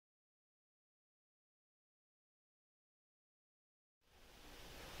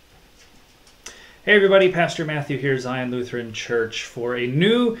Hey everybody, Pastor Matthew here, Zion Lutheran Church, for a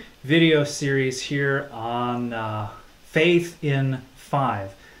new video series here on Faith in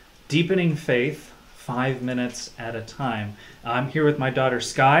 5. Deepening faith, 5 minutes at a time. I'm here with my daughter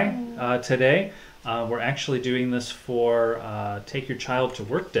Skye today. We're actually doing this for Take Your Child to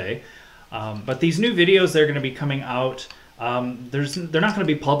Work Day. But these new videos, they're going to be coming out. They're not going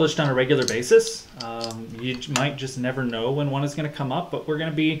to be published on a regular basis. You might just never know when one is going to come up, but we're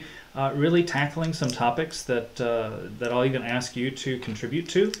going to be really tackling some topics that I'll even ask you to contribute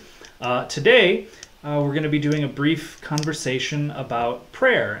to. Today, we're going to be doing a brief conversation about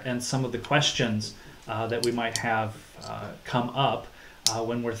prayer and some of the questions that we might have come up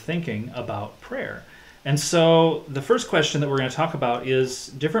when we're thinking about prayer. And so the first question that we're going to talk about is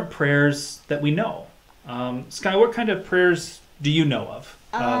different prayers that we know. Skye, what kind of prayers do you know of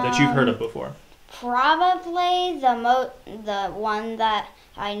that you've heard of before? Probably the one that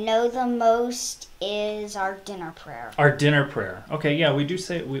I know the most is our dinner prayer. Our dinner prayer. Okay, yeah, we do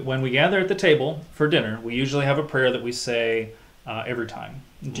say, when we gather at the table for dinner, we usually have a prayer that we say every time.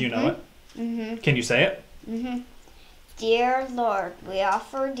 Do you know it? Mm-hmm. Can you say it? Mm-hmm. Dear Lord, we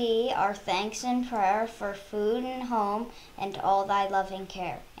offer thee our thanks and prayer for food and home and all thy loving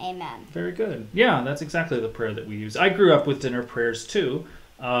care. Amen. Very good. Yeah, that's exactly the prayer that we use. I grew up with dinner prayers too.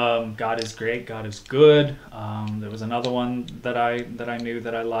 God is great, God is good. There was another one that I knew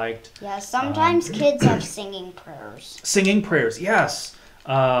that I liked. Yeah, sometimes kids have singing prayers. Singing prayers, yes.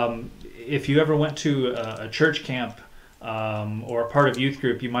 If you ever went to a church camp or a part of youth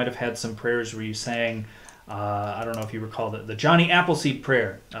group, you might have had some prayers where you sang, I don't know if you recall, the Johnny Appleseed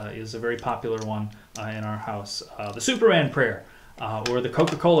prayer is a very popular one in our house. The Superman prayer or the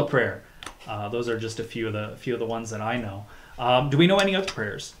Coca-Cola prayer. Those are just a few of the ones that I know. Do we know any other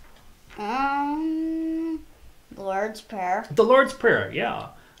prayers? Lord's Prayer. The Lord's Prayer, yeah.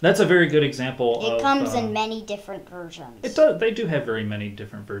 That's a very good example. It comes in many different versions. It does. They do have very many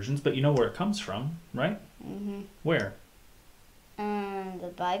different versions, but you know where it comes from, right? Mm-hmm. Where?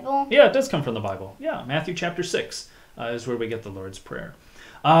 The Bible? Yeah, it does come from the Bible. Yeah, Matthew chapter 6 is where we get the Lord's Prayer.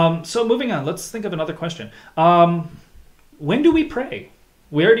 So moving on, let's think of another question. When do we pray?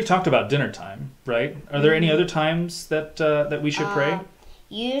 We already talked about dinner time, right? Are there any other times that we should pray?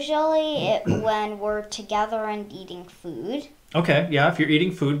 Usually when we're together and eating food. Okay, yeah, if you're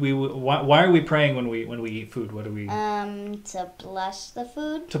eating food, why are we praying when we eat food? What do we... To bless the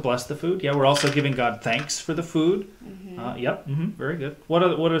food. To bless the food. Yeah, we're also giving God thanks for the food. Mm-hmm. Yep, very good. What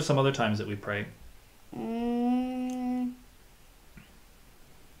are some other times that we pray? We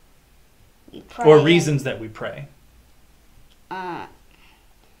pray. Or reasons that we pray.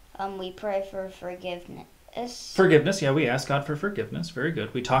 We pray for forgiveness. Forgiveness, yeah, we ask God for forgiveness. Very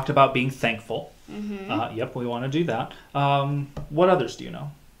good. We talked about being thankful. Mm-hmm. Yep, we want to do that. What others do you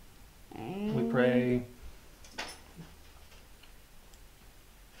know? We pray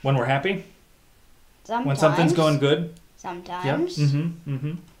when we're happy? Sometimes. When something's going good? Sometimes. Yep.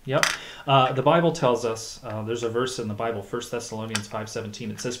 Yep. The Bible tells us, there's a verse in the Bible, 1 Thessalonians 5:17.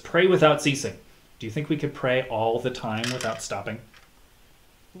 It says, pray without ceasing. Do you think we could pray all the time without stopping?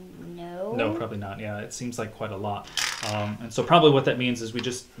 No. No, probably not. Yeah, it seems like quite a lot. And so probably what that means is we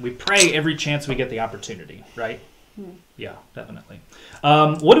pray every chance we get the opportunity, right? Yeah, definitely.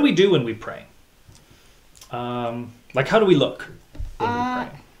 What do we do when we pray? Like, how do we look when we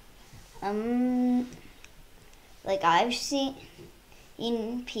pray? Like I've seen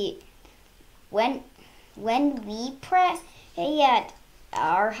when we pray at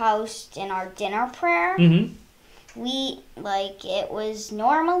our house in our dinner prayer, it was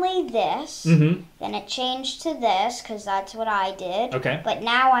normally this, then it changed to this because that's what I did. Okay. But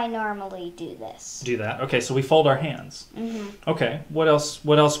now I normally do this. Do that. Okay, so we fold our hands. Okay. What else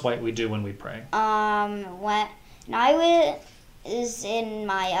might we do when we pray? When I was in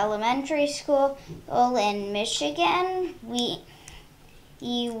my elementary school in Michigan, we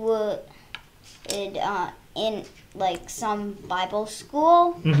would in like some Bible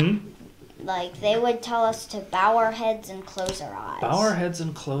school. Like, they would tell us to bow our heads and close our eyes. Bow our heads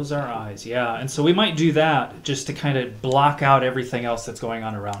and close our eyes, yeah. And so we might do that just to kind of block out everything else that's going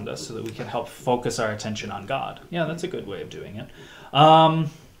on around us so that we can help focus our attention on God. Yeah, that's a good way of doing it.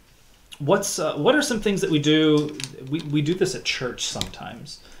 What are some things that we do? We do this at church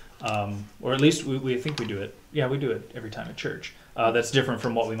sometimes, or at least we think we do it. Yeah, we do it every time at church. That's different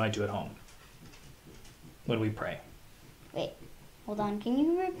from what we might do at home when we pray. Wait. Hold on, can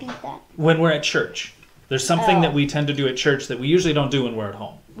you repeat that? When we're at church, There's something that we tend to do at church that we usually don't do when we're at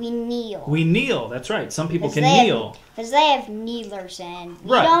home. We kneel. We kneel, that's right. Some people can kneel. Because they have kneelers in.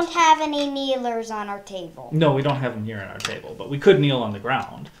 We Right. don't have any kneelers on our table. No, we don't have them here on our table, but we could kneel on the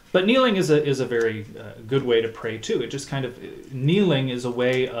ground. But kneeling is a very good way to pray too. It just kind of, kneeling is a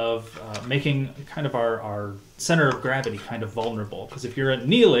way of making kind of our center of gravity kind of vulnerable. Because if you're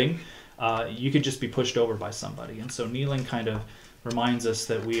kneeling, you could just be pushed over by somebody. And so kneeling kind of reminds us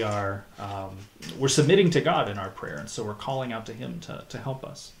that we're submitting to God in our prayer, and so we're calling out to Him to help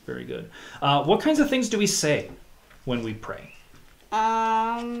us. Very good. What kinds of things do we say when we pray?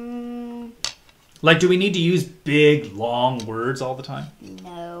 Like, do we need to use big, long words all the time?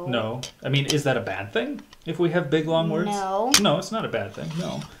 No. No. I mean, is that a bad thing if we have big, long words? No. No, it's not a bad thing.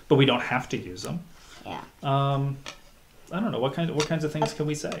 No, but we don't have to use them. Yeah. I don't know. What kinds of things can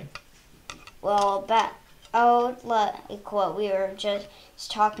we say? Well, like what we were just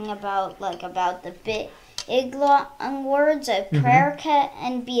talking about, like about the big long words, a prayer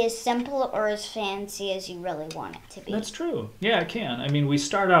can be as simple or as fancy as you really want it to be. That's true. Yeah, it can. I mean, we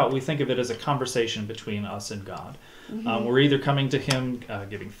think of it as a conversation between us and God. We're either coming to Him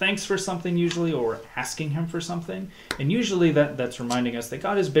giving thanks for something usually, or we're asking Him for something. And usually that's reminding us that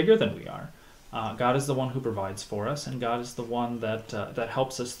God is bigger than we are. God is the one who provides for us, and God is the one that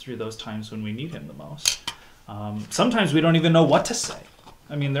helps us through those times when we need Him the most. Sometimes we don't even know what to say.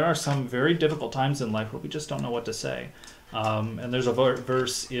 I mean, there are some very difficult times in life where we just don't know what to say. And there's a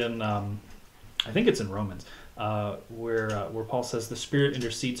verse in, I think it's in Romans, where Paul says, the Spirit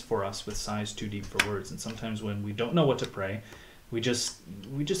intercedes for us with sighs too deep for words. And sometimes when we don't know what to pray, we just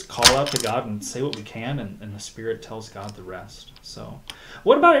call out to God and say what we can, and the Spirit tells God the rest. So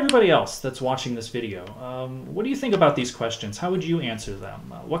what about everybody else that's watching this video? What do you think about these questions? How would you answer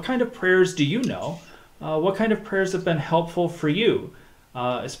them? What kind of prayers do you know? What kind of prayers have been helpful for you,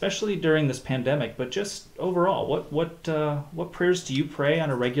 especially during this pandemic, but just overall? What prayers do you pray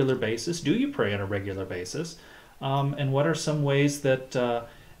on a regular basis? Do you pray on a regular basis? And what are some ways that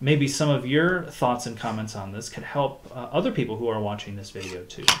maybe some of your thoughts and comments on this could help other people who are watching this video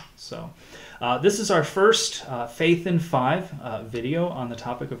too? So this is our first Faith in 5 video on the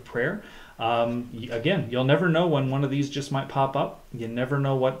topic of prayer. Again, you'll never know when one of these just might pop up. You never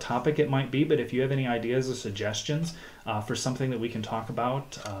know what topic it might be, but if you have any ideas or suggestions for something that we can talk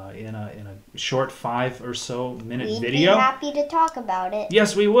about in a short 5 or so minute video. We'd be happy to talk about it.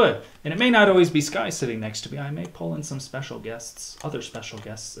 Yes, we would. And it may not always be Skye sitting next to me. I may pull in some special guests, other special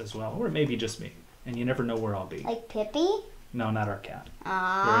guests as well, or maybe just me. And you never know where I'll be. Like Pippi? No, not our cat.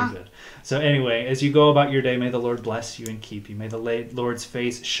 Aww. Very good. So anyway, as you go about your day, may the Lord bless you and keep you. May the Lord's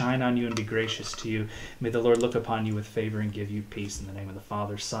face shine on you and be gracious to you. May the Lord look upon you with favor and give you peace in the name of the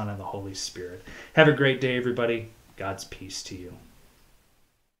Father, Son, and the Holy Spirit. Have a great day, everybody. God's peace to you.